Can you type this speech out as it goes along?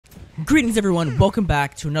Greetings everyone, welcome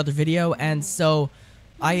back to another video. And so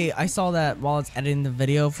I saw that while it's editing the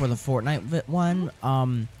video for the Fortnite one,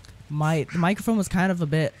 the microphone was kind of a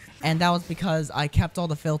bit, and that was because I kept all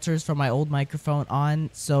the filters from my old microphone on,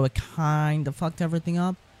 so it kind of fucked everything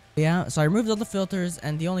up. Yeah, so I removed all the filters,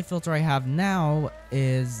 and the only filter I have now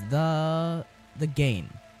is the gain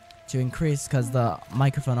to increase, because the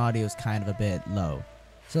microphone audio is kind of a bit low.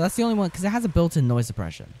 So that's the only one, because it has a built-in noise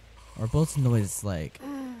suppression, or built-in noise like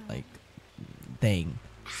thing.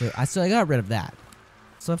 So I got rid of that.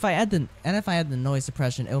 So if I add the noise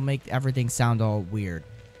suppression, it'll make everything sound all weird.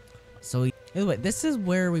 So anyway, this is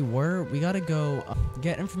where we were. We gotta go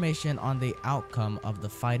get information on the outcome of the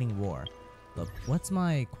fighting war. Look, what's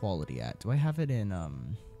my quality at? Do I have it in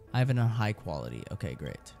I have it on high quality. Okay,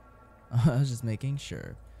 great. I was just making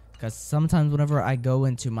sure, because sometimes whenever I go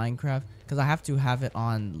into Minecraft, because I have to have it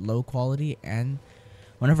on low quality and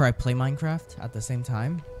whenever I play Minecraft at the same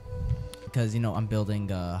time, because, you know, I'm building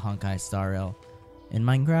Honkai Star Rail in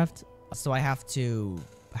Minecraft, so I have to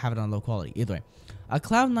have it on low quality. Either way, a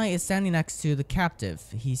Cloud Knight is standing next to the captive.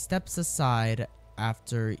 He steps aside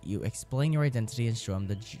after you explain your identity and show him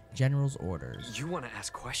the general's orders. You want to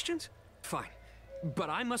ask questions? Fine, but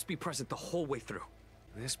I must be present the whole way through.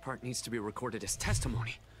 This part needs to be recorded as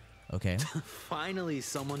testimony. Okay. Finally,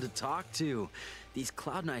 someone to talk to. These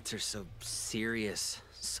Cloud Knights are so serious,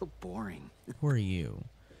 so boring. Who are you?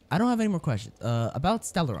 I don't have any more questions. About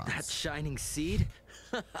Stellarons. That shining seed?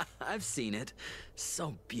 I've seen it.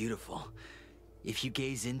 So beautiful. If you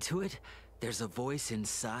gaze into it, there's a voice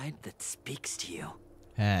inside that speaks to you.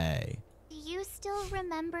 Hey. Do you still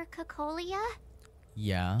remember Cocolia?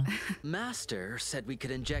 Yeah. Master said we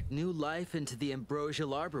could inject new life into the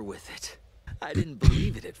ambrosial arbor with it. I didn't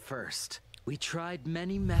believe it at first. We tried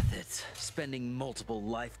many methods, spending multiple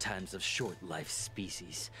lifetimes of short life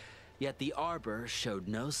species. Yet the arbor showed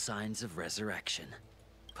no signs of resurrection.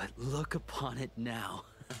 But look upon it now.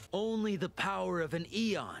 Only the power of an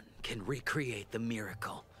eon can recreate the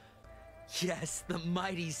miracle. Yes, the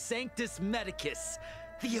mighty Sanctus Medicus,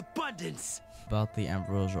 the abundance. About the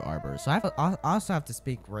ambrosial arbor. So I also have to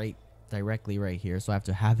speak directly right here. So I have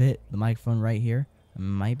to have the microphone right here. I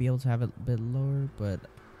might be able to have it a bit lower, but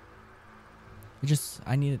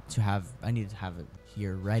I needed to have it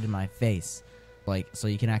here right in my face, like, so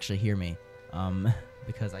you can actually hear me.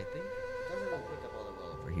 Because I think it doesn't really pick up all that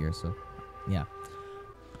well over here. So yeah,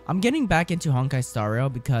 I'm getting back into Honkai Star Rail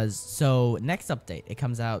because next update, it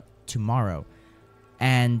comes out tomorrow,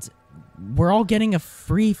 and we're all getting a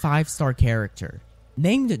free 5-star character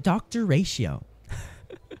named Dr. Ratio.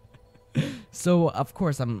 So of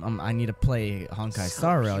course I need to play Honkai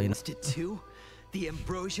Star Rail, you know. It too? The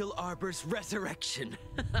ambrosial arbor's resurrection.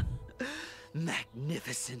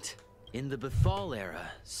 Magnificent. In the Befall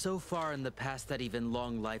era, so far in the past that even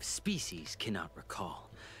long-life species cannot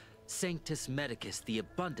recall, Sanctus Medicus the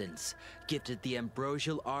Abundance gifted the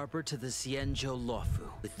ambrosial arbor to the Xianzhou Luofu.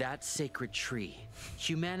 With that sacred tree,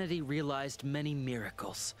 humanity realized many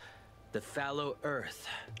miracles. The fallow earth,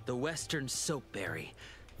 the western soapberry,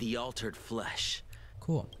 the altered flesh.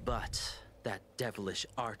 Cool. But that devilish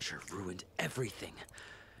archer ruined everything.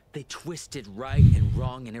 They twisted right and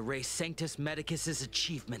wrong and erased Sanctus Medicus's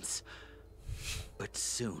achievements. But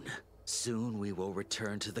soon we will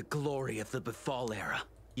return to the glory of the Befall era.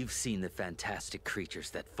 You've seen the fantastic creatures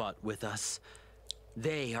that fought with us.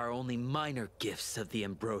 They are only minor gifts of the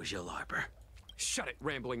ambrosial arbor. Shut it,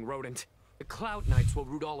 rambling rodent. The Cloud Knights will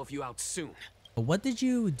root all of you out soon. What did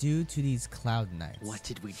you do to these Cloud Knights? What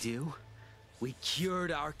did we do? We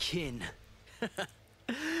cured our kin.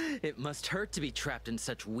 It must hurt to be trapped in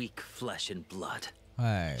such weak flesh and blood.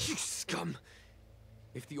 Hey. You scum!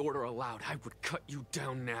 If the order allowed, I would cut you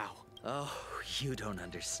down now. Oh, you don't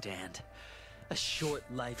understand. A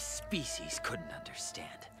short-life species couldn't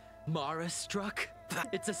understand. Mara struck?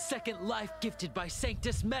 It's a second life gifted by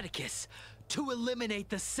Sanctus Medicus. To eliminate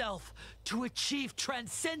the self, to achieve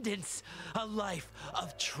transcendence. A life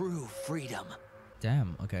of true freedom.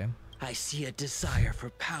 Damn, okay. I see a desire for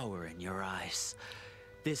power in your eyes.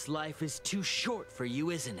 This life is too short for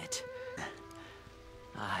you, isn't it?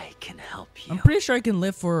 I can help you. I'm pretty sure I can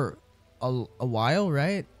live for a while,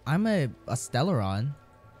 right? I'm a Stellaron,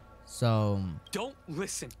 so... Don't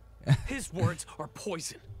listen. His words are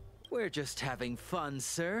poison. We're just having fun,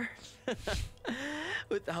 sir.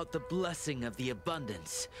 Without the blessing of the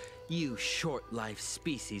abundance, you short-life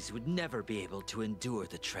species would never be able to endure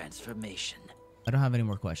the transformation. I don't have any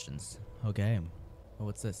more questions. Okay. Oh,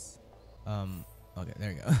 what's this? Okay,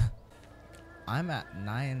 there you go. I'm at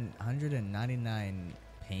 999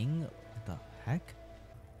 ping. What the heck?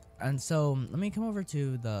 And so, let me come over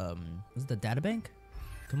to the... is it the databank?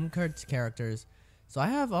 compared to characters. So I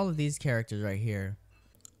have all of these characters right here.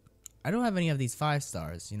 I don't have any of these 5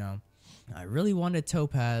 stars, you know. I really wanted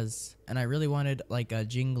Topaz, and I really wanted like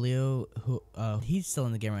Jingliu, who he's still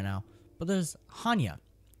in the game right now. But there's Hanya,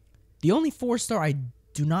 the only 4-star I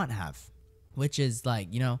do not have, which is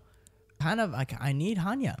like, you know, kind of like I need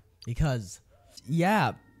Hanya because,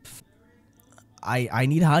 yeah, I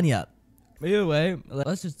need Hanya. Anyway,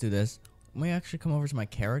 let's just do this. Let me actually come over to my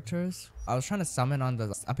characters. I was trying to summon on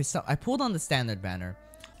the... I pulled on the standard banner.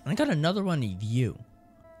 And I got another one of you.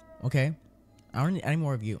 Okay? I don't need any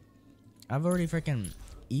more of you. I've already freaking...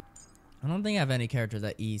 I don't think I have any characters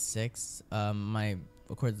at E6.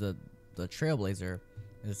 Of course, the Trailblazer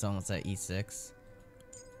is almost at E6.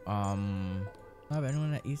 I have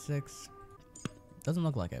anyone at E6? Doesn't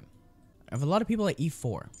look like it. I have a lot of people at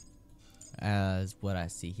E4. As what I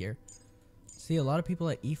see here. See a lot of people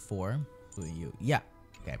at E4. Who are you? Yeah.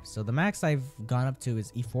 Okay, so the max I've gone up to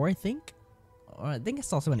is E4, I think. Or I think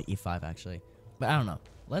it's also an E5, actually. But I don't know.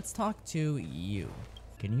 Let's talk to you.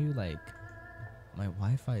 Can you, like... My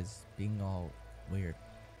Wi-Fi is being all weird.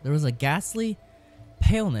 There was a ghastly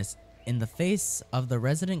paleness in the face of the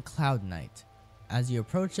resident Cloud Knight. As you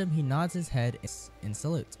approach him, he nods his head in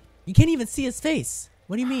salute. You can't even see his face.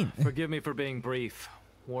 What do you mean? Forgive me for being brief.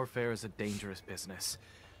 Warfare is a dangerous business.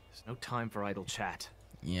 There's no time for idle chat.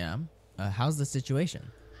 Yeah. How's the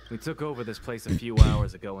situation? We took over this place a few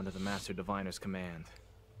hours ago under the Master Diviner's command.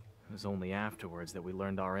 It was only afterwards that we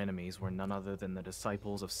learned our enemies were none other than the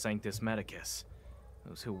disciples of Sanctus Medicus,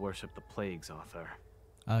 those who worship the Plague's author.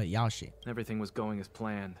 Yaoshi. Everything was going as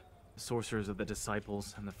planned. The sorcerers of the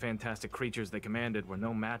disciples and the fantastic creatures they commanded were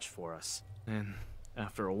no match for us. And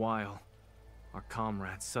after a while, our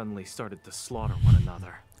comrades suddenly started to slaughter one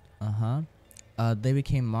another. They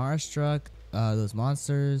became Mara-struck, those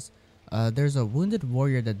monsters. There's a wounded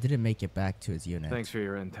warrior that didn't make it back to his unit. Thanks for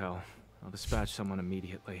your intel. I'll dispatch someone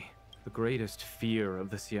immediately. The greatest fear of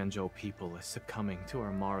the Xianzhou people is succumbing to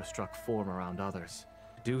our Mara-struck form around others.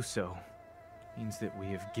 To do so means that we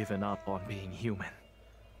have given up on being human.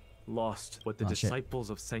 Lost what the disciples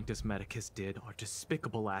of Sanctus Medicus did are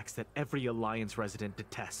despicable acts that every Alliance resident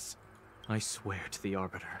detests. I swear to the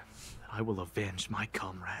Arbiter that I will avenge my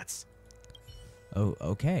comrades. Oh,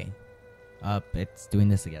 okay. It's doing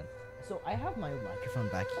this again. So I have my microphone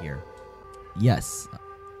back here. Yes.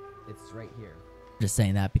 It's right here. Just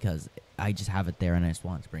saying that because I just have it there and I just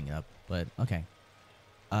wanted to bring it up. But, okay.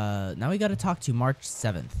 Now we gotta talk to March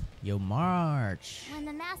 7th. Yo, March. When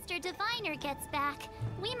the Master Diviner gets back,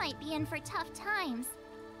 we might be in for tough times.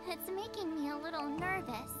 It's making me a little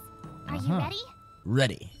nervous. Are you ready?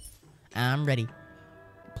 Ready. I'm ready.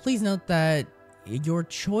 Please note that your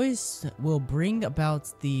choice will bring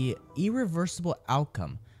about the irreversible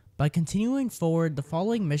outcome. By continuing forward, the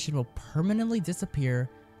following mission will permanently disappear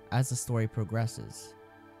as the story progresses.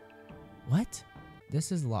 What?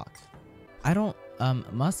 This is locked. I don't,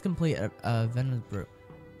 must complete a venomous brew.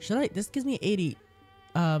 Should I? This gives me 80.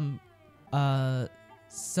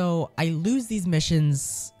 So I lose these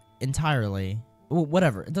missions entirely. Well,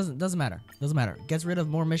 whatever. It doesn't matter. Doesn't matter. Gets rid of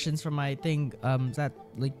more missions from my thing. That,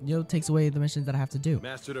 like, you know, takes away the missions that I have to do.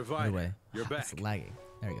 Master Diviner, anyway, you're back. It's lagging.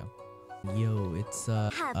 There you go. Yo, it's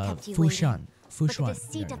Have kept you Fushan. But the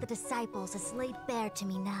deceit of the disciples is laid bare to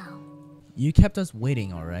me now. You kept us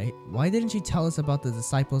waiting, alright? Why didn't you tell us about the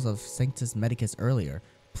disciples of Sanctus Medicus earlier?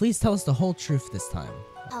 Please tell us the whole truth this time.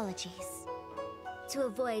 Apologies. To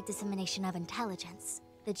avoid dissemination of intelligence,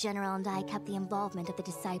 the General and I kept the involvement of the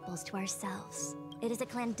disciples to ourselves. It is a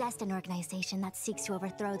clandestine organization that seeks to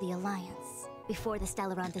overthrow the Alliance. Before the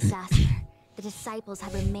Stellaron disaster, the disciples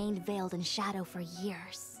had remained veiled in shadow for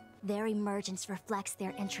years. Their emergence reflects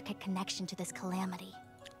their intricate connection to this calamity.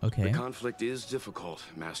 Okay. The conflict is difficult,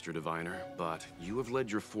 Master Diviner, but you have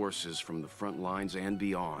led your forces from the front lines and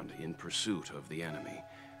beyond in pursuit of the enemy.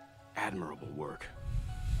 Admirable work.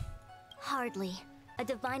 Hardly. A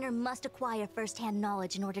diviner must acquire first-hand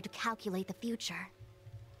knowledge in order to calculate the future.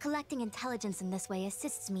 Collecting intelligence in this way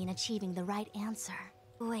assists me in achieving the right answer.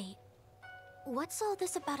 Wait, what's all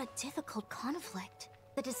this about a difficult conflict?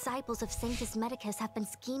 The disciples of Sanctus Medicus have been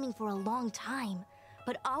scheming for a long time,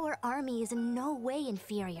 but our army is in no way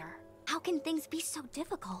inferior. How can things be so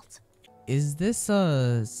difficult? Is this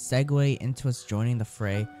a segue into us joining the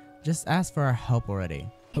fray? Just ask for our help already.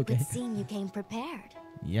 It would seem you came prepared.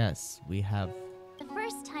 Yes, we have. The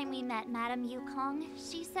first time we met Madame Yukong,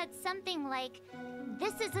 she said something like,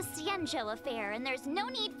 "This is a Xianzhou affair and there's no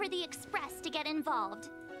need for the Express to get involved."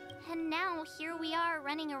 And now here we are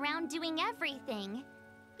running around doing everything.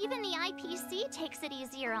 Even the IPC takes it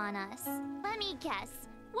easier on us. Let me guess,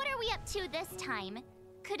 what are we up to this time?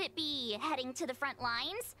 Could it be heading to the front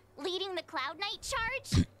lines? Leading the Cloud Knight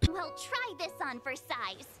charge? Well, try this on for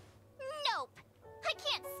size. Nope! I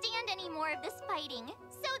can't stand any more of this fighting.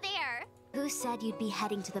 So there. Who said you'd be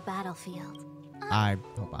heading to the battlefield? I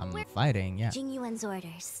hope I'm fighting, yeah. Jing Yuan's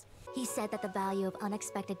orders. He said that the value of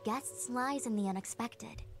unexpected guests lies in the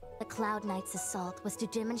unexpected. The Cloud Knight's assault was to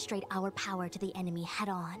demonstrate our power to the enemy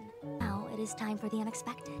head-on. Now it is time for the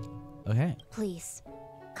unexpected. Okay, Please,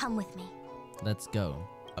 come with me. let's go.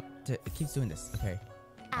 It keeps doing this. Okay.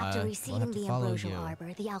 After we'll receiving have to the follow Ambrosial you.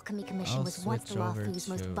 Arbor, the Alchemy Commission I'll was once the switch over Luofu's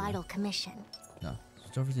most to- vital commission. No,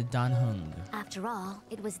 switch over to Dan Heng. After all,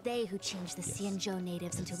 it was they who changed the Xianzhou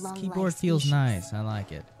natives into This long-lived keyboard feels species. nice. I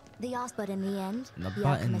like it. But in the end, And the the buttons,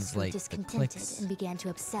 alchemists were like, the discontented clicks- and began to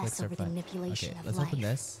obsess Clicks are over the fun. manipulation Okay, of let's life. open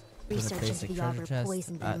this. Open the Research into basic the treasure arbor chest.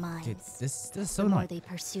 poisoned their Dude, minds. this is so The more annoying. they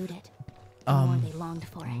pursued it, the more they longed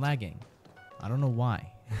for I'm it. lagging. I don't know why.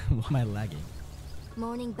 Why am I lagging?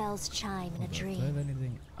 Morning bells chime in a Hold on, do I have dream.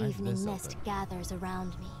 anything? I have Evening this mist open. gathers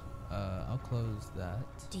around me. I'll close that.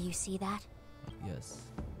 Do you see that? Yes.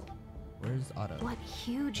 Where's Otto? What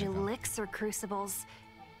huge elixir crucibles.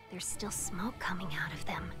 There's still smoke coming out of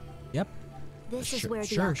them. Yep. This is Sure- where the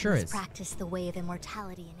sure alchemists is. practiced the way of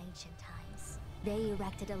immortality in ancient times. They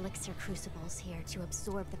erected elixir crucibles here to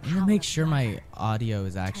absorb the I'm power gonna make of sure matter. my audio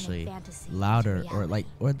is actually fantasy into louder, or reality.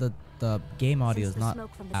 the game audio Since is the not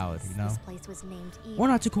smoke from this loud, mist, you know? This place was named Or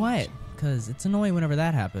not too Eden quiet, Nation. because it's annoying whenever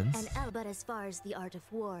that happens. But as far as the art of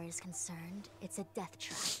war is concerned, it's a death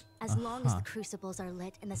trap. As long as the crucibles are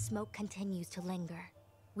lit and the smoke continues to linger,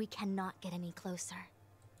 we cannot get any closer.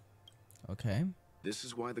 Okay. This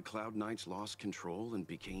is why the Cloud Knights lost control and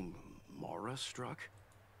became Mara-struck?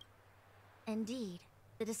 Indeed,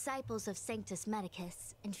 the disciples of Sanctus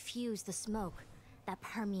Medicus infuse the smoke that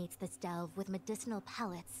permeates this delve with medicinal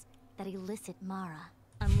pellets that elicit Mara.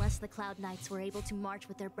 Unless the Cloud Knights were able to march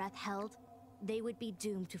with their breath held, they would be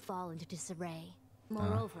doomed to fall into disarray.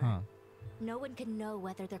 Moreover, no one could know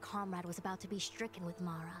whether their comrade was about to be stricken with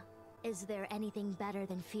Mara. Is there anything better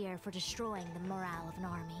than fear for destroying the morale of an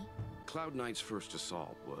army? Cloud Knight's first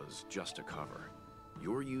assault was just a cover.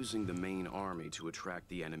 You're using the main army to attract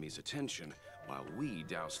the enemy's attention, while we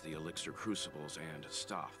douse the elixir crucibles and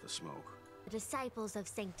stop the smoke. The disciples of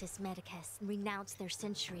Sanctus Medicus renounced their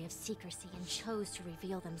century of secrecy and chose to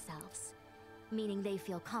reveal themselves, meaning they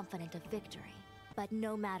feel confident of victory. But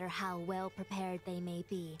no matter how well prepared they may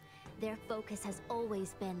be, their focus has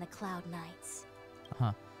always been the Cloud Knights.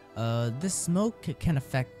 This smoke can't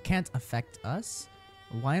affect us.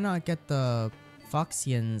 Why not get the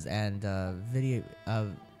Foxians and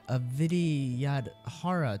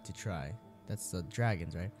Vidyadhara to try? That's the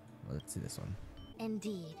dragons, right? Well, let's see this one.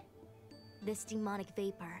 Indeed. This demonic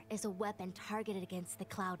vapor is a weapon targeted against the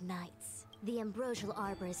Cloud Knights. The Ambrosial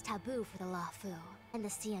Arbor is taboo for the Luofu, and the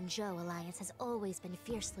Xianzhou Alliance has always been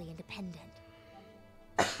fiercely independent.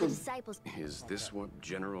 The disciples... Is this what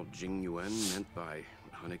General Jing Yuan meant by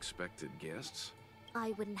unexpected guests?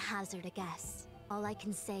 I wouldn't hazard a guess. All I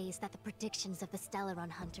can say is that the predictions of the Stellaron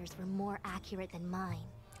Hunters were more accurate than mine.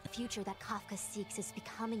 The future that Kafka seeks is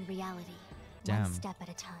becoming reality, Damn. one step at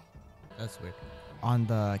a time. That's weird. On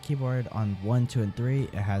the keyboard, on 1, 2, and 3,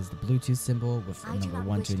 it has the Bluetooth symbol with I do number not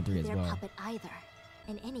 1, wish 2, to and 3 be as their well. puppet either.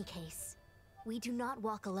 In any case, we do not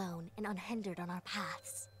walk alone and unhindered on our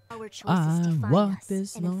paths. Our choices define walk us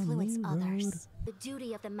this and influence lonely road. others. The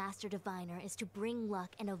duty of the Master Diviner is to bring luck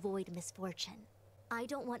and avoid misfortune. I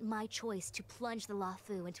don't want my choice to plunge the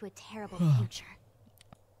Luofu into a terrible future.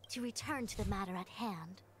 To return to the matter at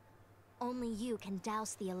hand, only you can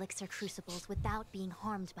douse the elixir crucibles without being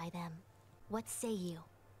harmed by them. What say you?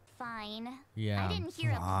 Fine. Yeah, I didn't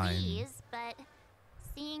hear fine. a please, but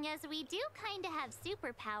seeing as we do kind of have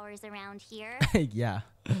superpowers around here, Yeah.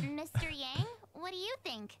 Mr. Yang, what do you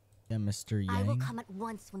think? Yeah, Mr. I will Yang. come at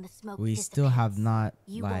once when the smoke We still have dissipates. not,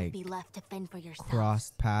 You won't like, be left to fend for yourself.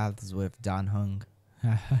 crossed paths with Dan Heng.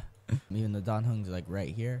 Even though Dan Heng's like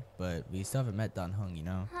right here, but we still haven't met Dan Heng, you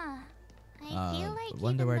know? Huh. I feel like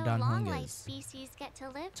wonder even where though Dan Heng long life is. species get to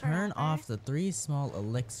live Turn forever, off the 3 small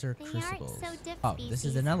elixir They aren't crucibles. so diff Oh, this is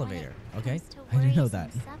species an when it elevator. Okay, comes to I didn't know worries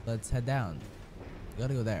that. and stuff. Let's head down. We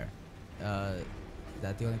gotta go there. Is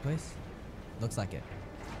that the only place? Looks like it.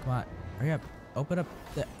 Come on, hurry up. Open up.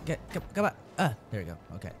 Come on. There we go.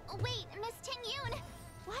 Okay. Oh, wait, Miss Ting-Yun!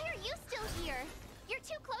 Why are you still here? You're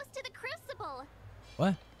too close to the crucible!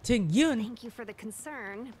 What? Ting Yun. Thank you for the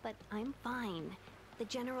concern, but I'm fine. The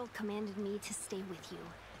general commanded me to stay with you.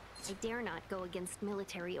 I dare not go against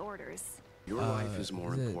military orders. Your life is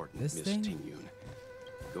more is it important, this Miss thing? Ting Yun.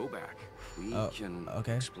 Go back. We Oh, can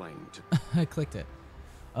okay. explain to... I clicked it.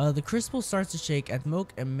 The crucible starts to shake and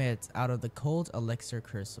smoke emits out of the cold elixir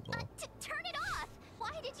crucible. Turn it off!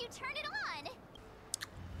 Why did you turn it on?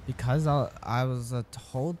 Because I was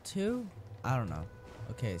told to? I don't know.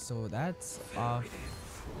 Okay, so that's off.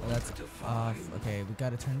 That's off. Okay, we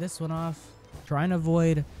gotta turn this one off. Trying to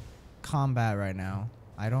avoid combat right now.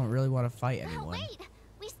 I don't really want to fight anyone. Wait!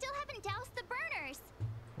 We still haven't doused the burners!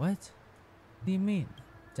 What? What do you mean?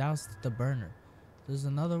 Doused the burner. There's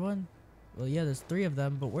another one? Well, yeah, there's 3 of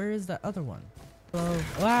them, but where is that other one? Oh,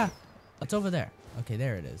 ah! It's over there. Okay,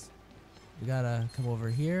 there it is. We gotta come over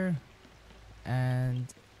here. And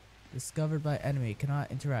discovered by enemy.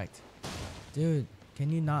 Cannot interact. Dude, can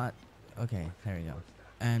you not? Okay, there we go.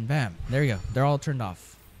 And bam, there we go. They're all turned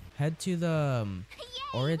off. Head to the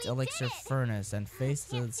Orit Elixir Furnace and face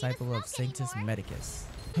the disciple of Sanctus Medicus.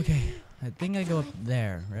 Okay, I think I go up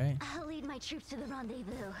there, right? I'll lead my troops to the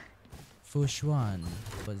rendezvous. Fu Xuan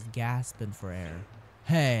was gasping for air.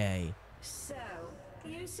 Hey! So,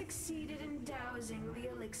 you succeeded in dousing the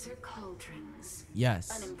elixir cauldrons.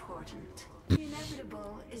 Yes. Unimportant. The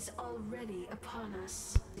inevitable is already upon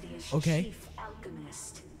us. Okay. Chief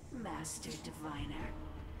alchemist, master diviner.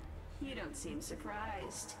 You don't seem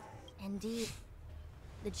surprised. Indeed.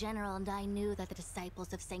 The General and I knew that the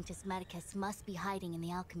disciples of Sanctus Medicus must be hiding in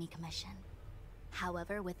the Alchemy Commission.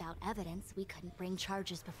 However, without evidence, we couldn't bring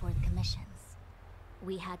charges before the commissions.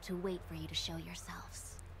 We had to wait for you to show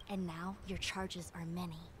yourselves. And now, your charges are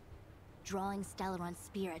many. Drawing Stellaron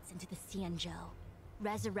spirits into the Xianzhou.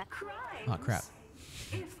 Resurrect Crimes? Oh, crap.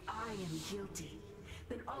 If I am guilty,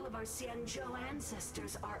 then all of our Xianzhou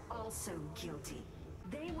ancestors are also guilty.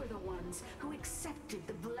 They were the ones who accepted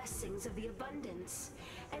the blessings of the abundance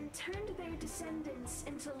and turned their descendants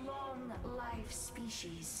into long-life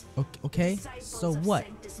species. Okay, Disciples so of what?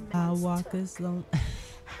 Sanctus I Medicus walk took. this long.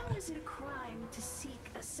 How is it a crime to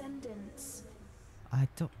seek ascendance? I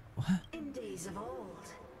don't. What? In days of old,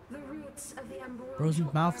 the roots of the ambrosial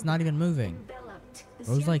Rose's mouth's not even moving. enveloped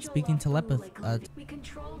the Rose like Xianzhou speaking Arbu telepath. like a we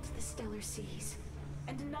controlled the stellar seas,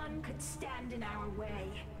 and none could stand in our way.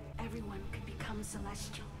 Everyone could become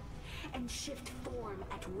celestial and shift form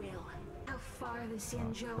at will. How far the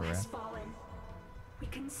Xianzhou has fallen. We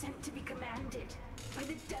consent to be commanded by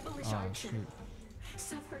the devilish archer. Shoot.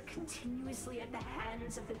 Suffer continuously at the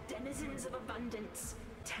hands of the denizens of abundance.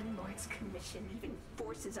 Ten Lord's Commission even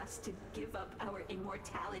forces us to give up our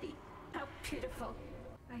immortality. How pitiful.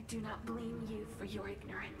 I do not blame you for your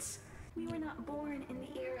ignorance. We were not born in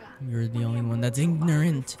the era. You're the when only one that's immortal Arbu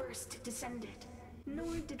ignorant. first descended,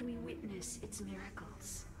 nor did we witness its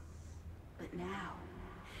miracles. But now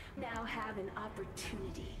have an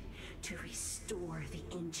opportunity to restore the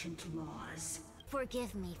ancient laws.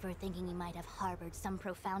 Forgive me for thinking you might have harbored some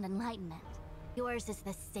profound enlightenment. Yours is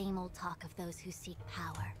the same old talk of those who seek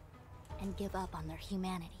power and give up on their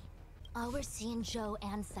humanity. Our Xianzhou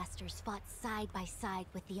ancestors fought side by side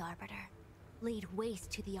with the Arbiter, laid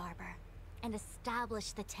waste to the Arbor, and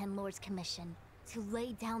established the Ten Lords Commission to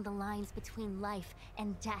lay down the lines between life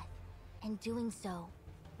and death. In doing so,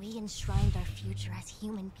 we enshrined our future as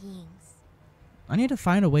human beings. I need to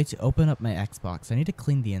find a way to open up my Xbox. I need to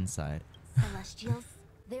clean the inside. Celestials?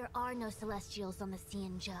 There are no Celestials on the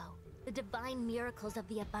Xianzhou. The divine miracles of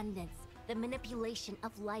the abundance, the manipulation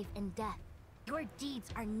of life and death. Your deeds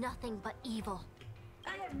are nothing but evil.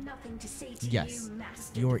 I have nothing to say to Yes, you,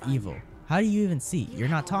 Master you're Diviner. evil. How do you even see? You're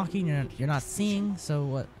not talking, you're not seeing, so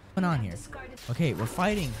what's going on here? Okay, we're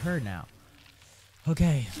fighting her now.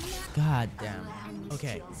 Okay, god damn.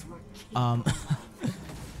 Okay,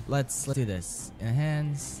 let's do this.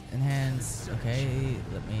 Enhance. Okay,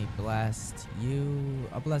 let me blast you.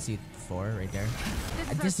 I'll blast you 4 right there.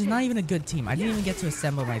 This is not even a good team. I didn't even get to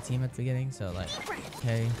assemble my team at the beginning, so like,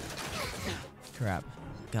 okay. Crap.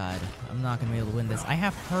 God, I'm not gonna be able to win this. I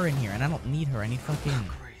have her in here, and I don't need her. I need fucking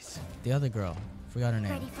the other girl. Forgot her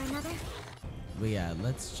name. Ready for another? But yeah,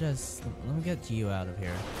 let's just let me get you out of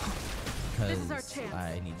here because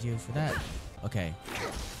I need you for that. Okay,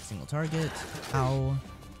 single target. Ow,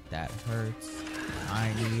 that hurts.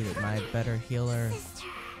 I need my better healer.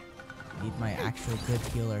 Need my actual good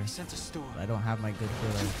healer. But I don't have my good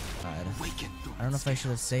healer. God. I don't know if I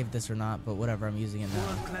should have saved this or not, but whatever. I'm using it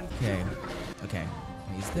now. Okay.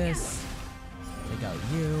 Use this. Take out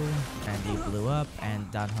you. And he blew up.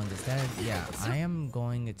 And Dan Hung is dead. Yeah, I am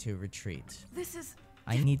going to retreat.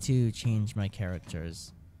 I need to change my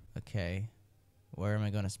characters. Okay. Where am I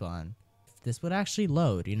going to spawn? This would actually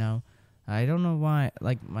load, you know? I don't know why.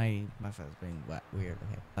 Like, my phone's being weird.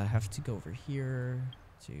 Okay. I have to go over here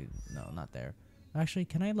to... No, not there. Actually,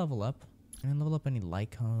 can I level up? Can I level up any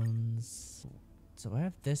Lycons? So I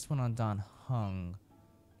have this one on Dan Hung.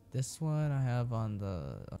 This one I have on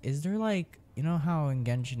the... Is there like... You know how in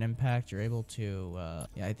Genshin Impact you're able to...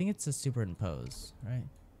 yeah, I think it's a superimpose, right?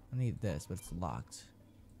 I need this, but it's locked.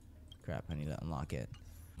 Crap, I need to unlock it.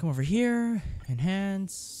 Come over here,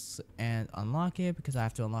 enhance, and unlock it, because I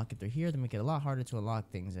have to unlock it through here to make it a lot harder to unlock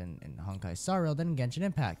things in Honkai Star Rail than in Genshin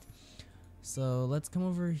Impact. So let's come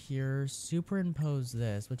over here, superimpose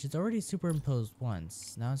this, which is already superimposed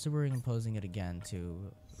once. Now I'm superimposing it again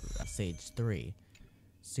to Sage 3.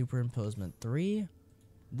 Superimposement 3.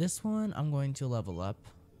 This one I'm going to level up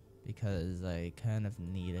because I kind of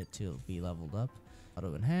need it to be leveled up.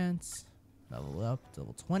 Auto enhance, level up,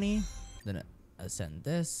 level 20. Then ascend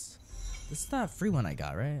this. This is that free one I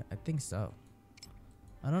got, right? I think so.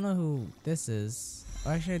 I don't know who this is.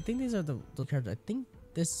 Actually, I think these are the characters. I think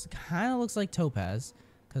this kind of looks like Topaz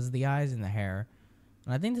because of the eyes and the hair.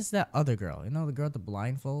 And I think this is that other girl. You know, the girl with the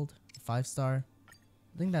blindfold? 5-star?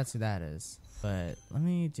 I think that's who that is. But let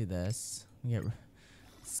me do this. This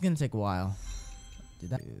is going to take a while. Do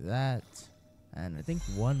that. And I think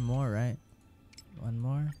one more, right? One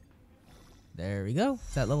more. There we go.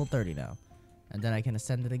 It's at level 30 now. And then I can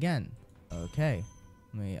ascend it again. Okay.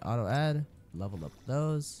 Let me auto add. Level up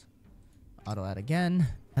those. Auto add again.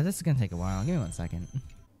 Now this is gonna take a while. Give me 1 second.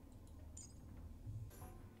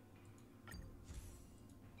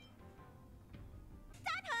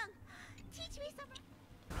 Teach me something.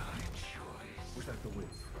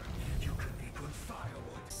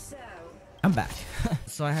 I'm back.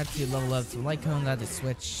 So I had to level up some light cones. I had to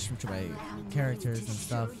switch to my characters and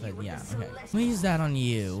stuff. And yeah, okay. Let me use that on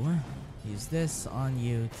you. Use this on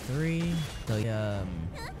you 3. So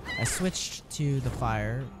I switched to the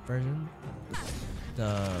fire version.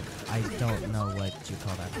 I don't know what you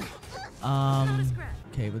call that.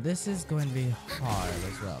 Okay, but this is going to be hard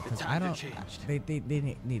as well because I don't. They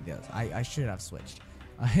need those. I should have switched.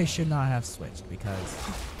 I should not have switched because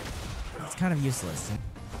it's kind of useless.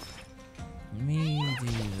 Let me do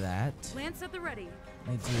that. Lance at the ready.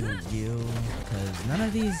 Let me do you because none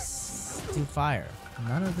of these do fire.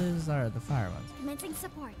 None of these are the fire ones. Commencing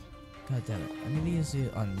support. God damn it. I'm gonna use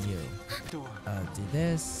it on you. Do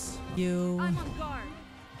this. You. I'm on guard.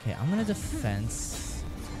 Okay, I'm gonna defense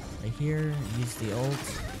right here. Use the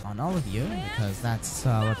ult on all of you because that's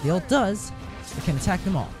what the ult does. It can attack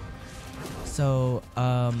them all. So,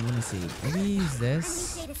 let me see. Maybe use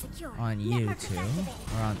this on you too,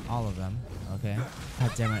 or on all of them. Okay.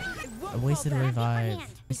 God damn it. I wasted a revive.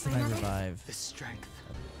 Wasted my revive.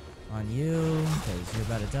 On you, because you're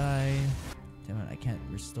about to die. Damn it, I can't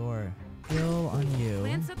restore. Heal on you.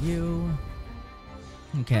 You.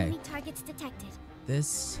 Okay. Enemy targets detected.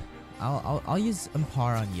 This, I'll use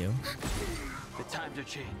Impar on you. The times are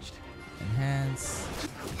changed. Enhance.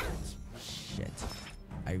 Shit.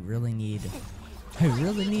 I really need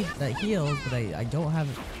that heal, but I don't have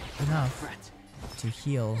enough to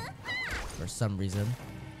heal for some reason.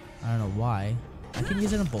 I don't know why. I can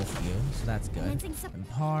use it on both of you, so that's good.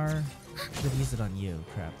 Impar. Should have used it on you.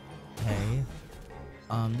 Crap. Okay.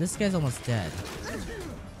 This guy's almost dead.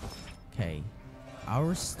 Okay. I'll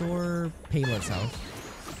restore Payload's health.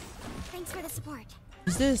 Thanks for the support.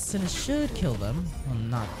 Use this, and it should kill them. Well,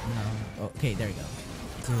 not. No. Oh, okay, there you go.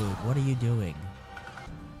 Dude, what are you doing?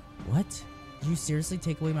 What? Did you seriously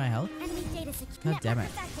take away my health? God damn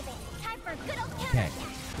it. Okay.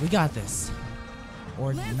 We got this.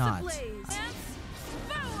 Or not.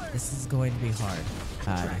 This is going to be hard.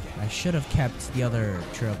 God, I should have kept the other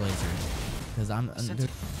Trailblazer. Because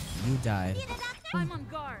you died. I'm on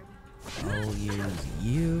guard. Oh,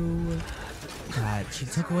 you. God, she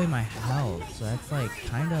took away my health. So that's like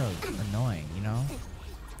kind of annoying, you know?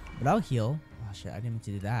 But I'll heal. Oh shit, I didn't mean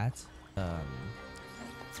to do that.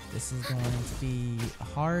 This is going to be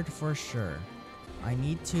hard for sure. I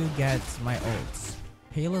need to get my ults.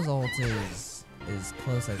 Payla's ult is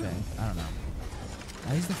close, I think. I don't know.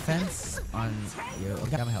 I use the fence on you.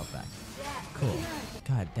 Okay, got my health back. Cool.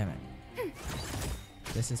 God damn it.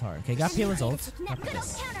 This is hard. Okay, got Payla's ult. Got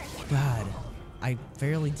this. God, I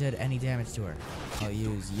barely did any damage to her. I'll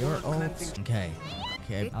use your ult. Okay.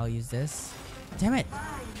 Okay, I'll use this. Damn it!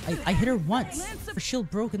 I hit her once. Her shield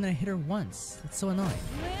broke and then I hit her once. It's so annoying.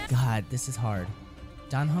 God, this is hard.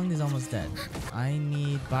 Dan Heng is almost dead. I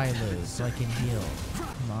need Bailu so I can heal.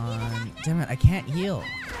 Come on. Damn it, I can't heal.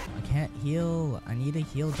 I can't heal. I need to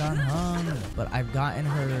heal Dan Heng. But I've gotten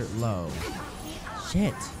her low.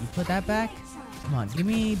 Shit, you put that back? Come on, give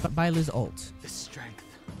me Bailu's ult.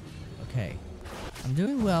 Okay. I'm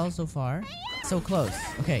doing well so far. So close.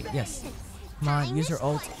 Okay, yes. Come on, use her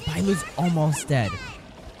ult. Bailu's almost dead.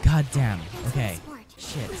 God damn. Okay.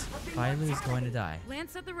 Shit. Bailu is going to die.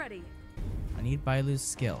 Lance at the ready. I need Bailu's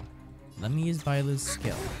skill. Let me use Bailu's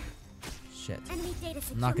skill. Shit.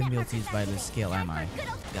 I'm not gonna be able to use Bailu's skill, am I?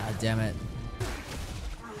 God damn it.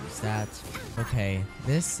 Use that. Okay.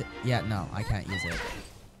 This. Yeah, no, I can't use it.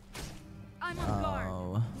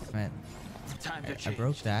 Oh. Man. I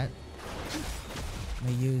broke that. I'm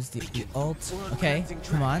gonna use the ult. Okay,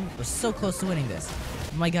 come on. We're so close to winning this.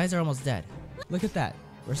 My guys are almost dead. Look at that.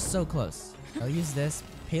 We're so close. I'll use this.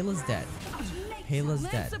 Payla's dead. Payla's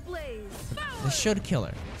dead. This should kill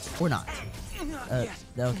her. Or not.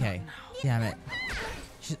 Okay. Damn it.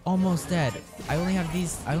 She's almost dead. I only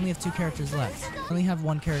have 2 characters left. I only have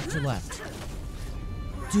 1 character left.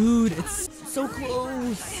 Dude, it's so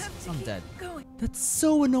close. I'm dead. That's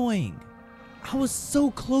so annoying. I was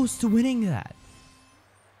so close to winning that.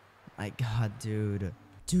 My god, dude.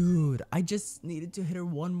 Dude, I just needed to hit her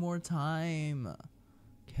one more time.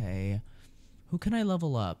 Okay. Who can I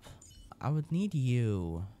level up? I would need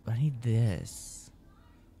you. But I need this.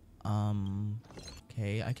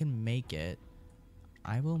 Okay, I can make it.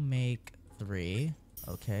 I will make 3.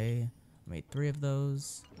 Okay. I made 3 of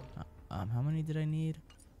those. How many did I need?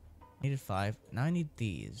 I needed 5. Now I need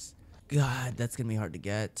these. God, that's gonna be hard to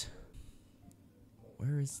get.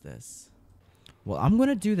 Where is this? Well, I'm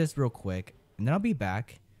gonna do this real quick, and then I'll be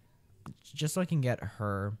back. Just so I can get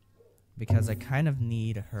her. Because I kind of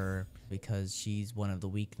need her. Because she's one of the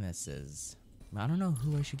weaknesses. I don't know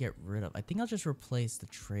who I should get rid of. I think I'll just replace the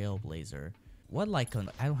Trailblazer. What Lycon?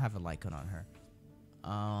 I don't have a Lycon on her.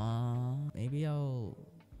 Maybe I'll...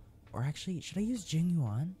 Or actually, should I use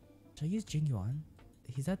Jingyuan? Should I use Jingyuan?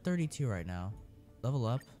 He's at 32 right now. Level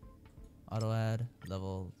up. Auto add.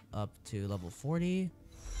 Level up to level 40.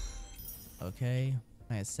 Okay.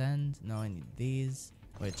 Can I ascend? No, I need these.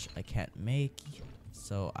 Which I can't make.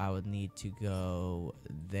 So I would need to go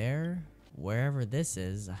there. Wherever this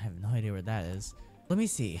is. I have no idea where that is. Let me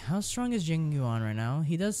see. How strong is Jingyuan right now?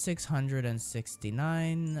 He does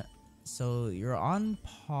 669. So you're on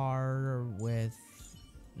par with...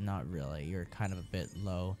 Not really. You're kind of a bit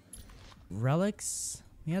low. Relics?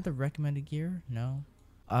 You have the recommended gear? No.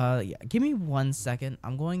 Yeah. Give me 1 second.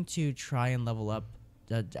 I'm going to try and level up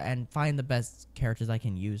and find the best characters I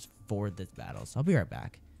can use for this battle. So I'll be right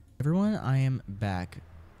back. Everyone, I am back.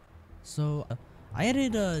 So I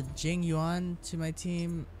added Jingyuan to my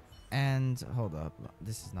team. And hold up.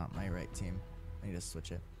 This is not my right team. I need to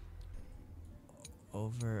switch it.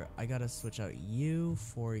 Over. I gotta switch out you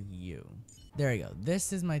for you. There you go.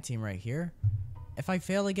 This is my team right here. If I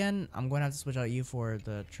fail again, I'm going to have to switch out you for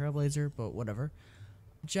the Trailblazer, but whatever.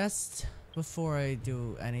 Just before I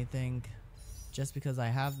do anything, just because I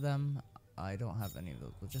have them, I don't have any of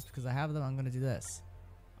those, but just because I have them, I'm going to do this.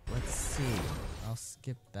 Let's see. I'll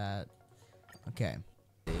skip that. Okay.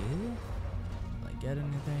 Did I get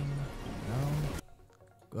anything? No.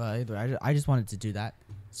 Well, I just wanted to do that.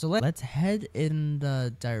 So let's head in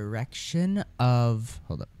the direction of...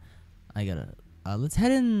 Hold up. I gotta... let's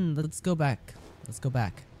head in... Let's go back. Let's go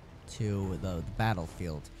back to the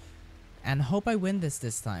battlefield. And hope I win this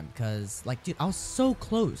time. Because, like, dude, I was so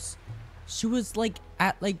close. She was, like,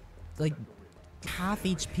 at, like half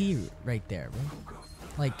HP right there, bro.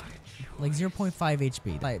 Like 0.5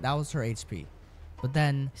 HP. Like, that was her HP. But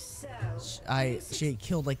then, she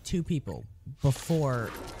killed, like, 2 people before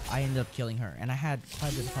I ended up killing her. And I had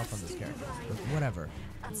quite a bit of health on this character. But whatever.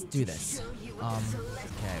 Let's do this.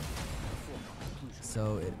 Okay.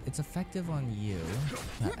 So, it's effective on you.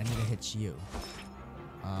 I need to hit you.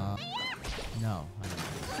 No.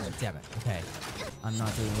 Damn it. Okay. I'm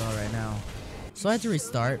not doing well right now. So I had to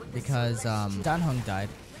restart because Dan Heng died.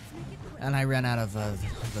 And I ran out of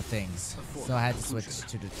the things. So I had to switch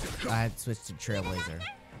to Trailblazer.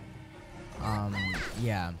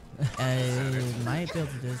 Yeah. I might be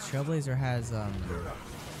able to do this. Trailblazer has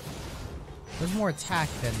there's more attack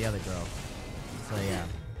than the other girl. So yeah.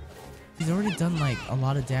 He's already done like a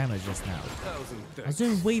lot of damage just now. I was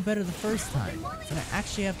doing way better the first time. And I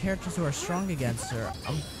actually have characters who are strong against her.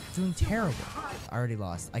 I'm doing terrible. I already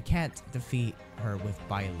lost. I can't defeat her with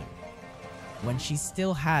Bailu when she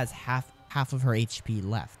still has half of her HP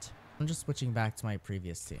left. I'm just switching back to my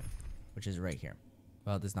previous team, which is right here.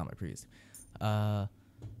 Well, this is not my previous.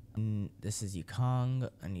 This is Yukong.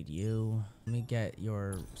 I need you. Let me get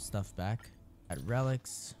your stuff back. At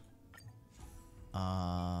relics.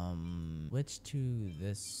 Switch to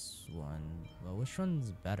this one. Well, which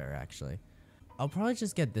one's better actually? I'll probably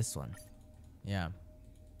just get this one. Yeah.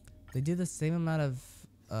 They do the same amount of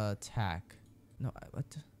attack. No, what?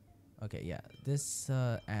 Okay, yeah. This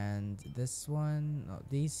and this one, no,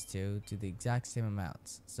 these two do the exact same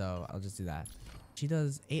amounts. So I'll just do that. She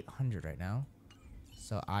does 800 right now.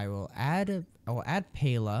 So I will add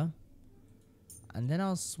Payla. And then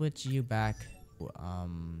I'll switch you back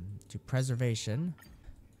to preservation.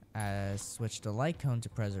 Switch the light cone to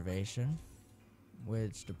preservation.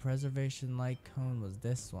 Which the preservation light cone was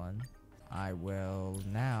this one. I will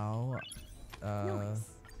now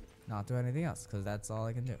not do anything else because that's all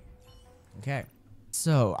I can do. Okay.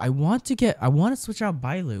 So I want to switch out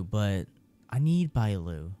Bailu, but I need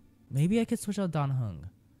Bailu. Maybe I could switch out Dan Heng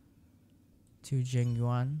to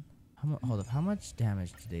Jingyuan. Hold up, how much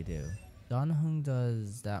damage do they do? Dan Heng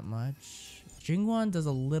does that much. Jingyuan does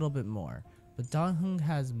a little bit more, but Dan Heng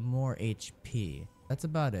has more HP. That's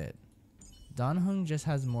about it. Dan Heng just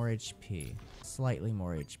has more HP, slightly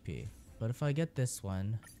more HP. But if I get this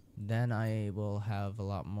one, then I will have a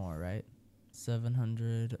lot more, right?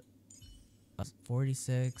 700,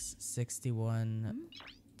 46, 61,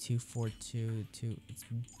 242, it's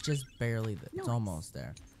just barely, it's almost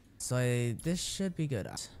there. So this should be good.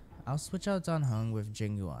 I'll switch out Dan Heng with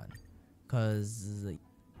Jingyuan. So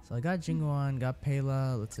I got Jingyuan, got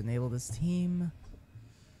Pela, let's enable this team.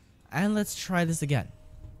 And let's try this again.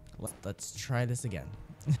 Let's try this again.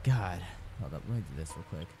 God, hold up, let me do this real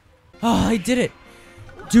quick. Oh, I did it!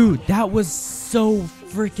 Dude, that was so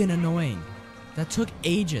freaking annoying. That took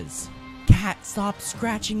ages. Cat, stop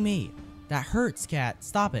scratching me. That hurts, Cat.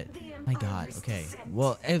 Stop it. My God. Okay.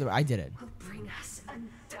 Well, either I did it. Will bring us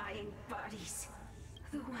undying bodies.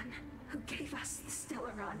 The one who gave us the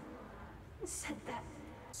Stellaron said that.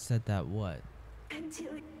 Said that what?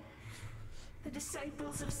 Until the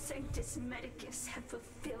disciples of Sanctus Medicus have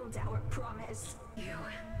fulfilled our promise. You,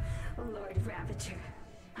 Lord Ravager,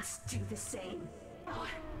 must do the same. Oh,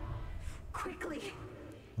 quickly.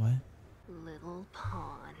 What? Little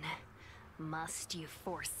pawn. Must you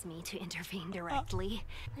force me to intervene directly?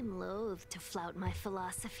 I'm loath to flout my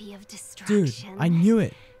philosophy of distraction. Dude, I knew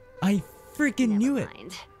it. I freaking knew it.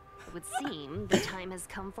 It would seem the time has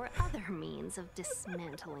come for other means of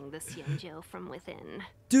dismantling the Xianzhou from within.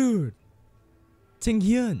 Dude,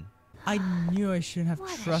 Tingyun. I knew I shouldn't have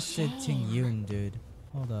What a trusted shame. Tingyun, dude.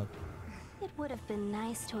 Hold up. It would have been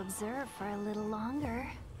nice to observe for a little longer.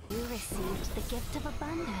 You received the gift of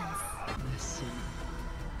abundance. Lesson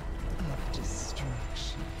of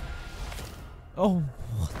destruction. Oh,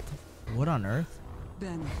 what on earth?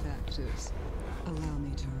 Benefactors, allow me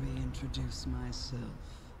to reintroduce myself.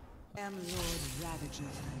 I am Lord Ravager.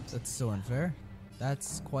 That's so unfair.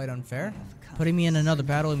 That's quite unfair. Putting me in another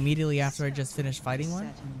battle immediately after I just finished fighting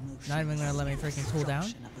one? Not even gonna let me freaking cool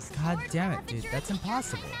down? God damn it, dude. That's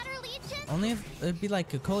impossible. Only if it'd be like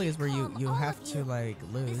Kukolia's where you have to like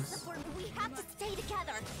lose. We have to stay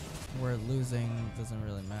together. Where losing doesn't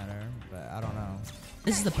really matter, but I don't know.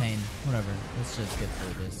 This is the pain. Whatever. Let's just get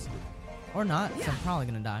through this. Or not, 'cause I'm probably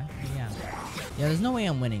gonna die. Yeah. Yeah, there's no way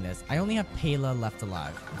I'm winning this. I only have Pela left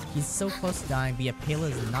alive. He's so close to dying, but yet Pela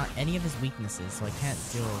is not any of his weaknesses, so I can't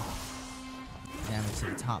deal damage to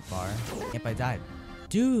the top bar. Yep, I died.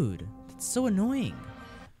 Dude, it's so annoying.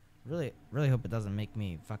 Really hope it doesn't make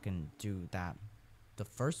me fucking do that. The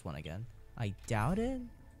first one again. I doubt it,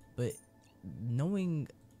 but knowing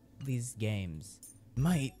these games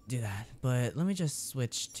might do that. But let me just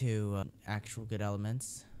switch to actual good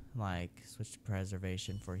elements. Like, switch to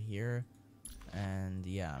preservation for here. And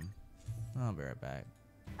yeah, I'll be right back.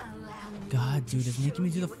 God, dude, it's making me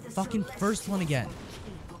do the fucking first one again.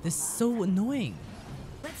 This is so annoying.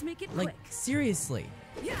 Let's make it Like, quick. seriously.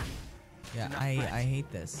 Yeah, I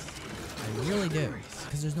hate this. I really do.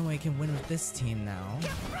 Because there's no way I can win with this team now.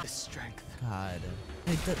 The strength. God.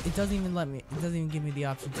 It doesn't even let me, it doesn't even give me the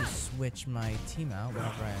option to switch my team out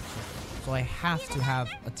whenever I actually. So I have to have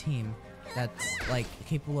a team that's like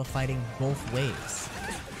capable of fighting both waves.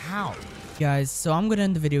 How? Guys, so I'm gonna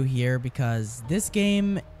end the video here because this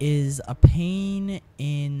game is a pain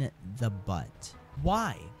in the butt.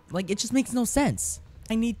 Why? Like, it just makes no sense.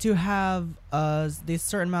 I need to have this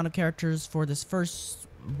certain amount of characters for this first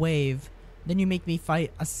wave. Then you make me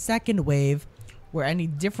fight a second wave where I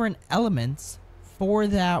need different elements for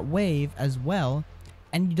that wave as well.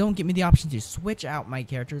 And you don't give me the option to switch out my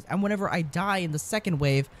characters. And whenever I die in the second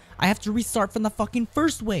wave, I have to restart from the fucking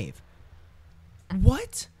first wave.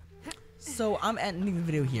 What? So I'm ending the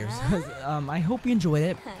video here. I hope you enjoyed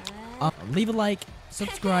it. Leave a like,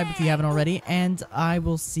 subscribe if you haven't already, and I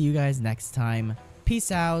will see you guys next time.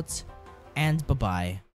 Peace out, and bye-bye.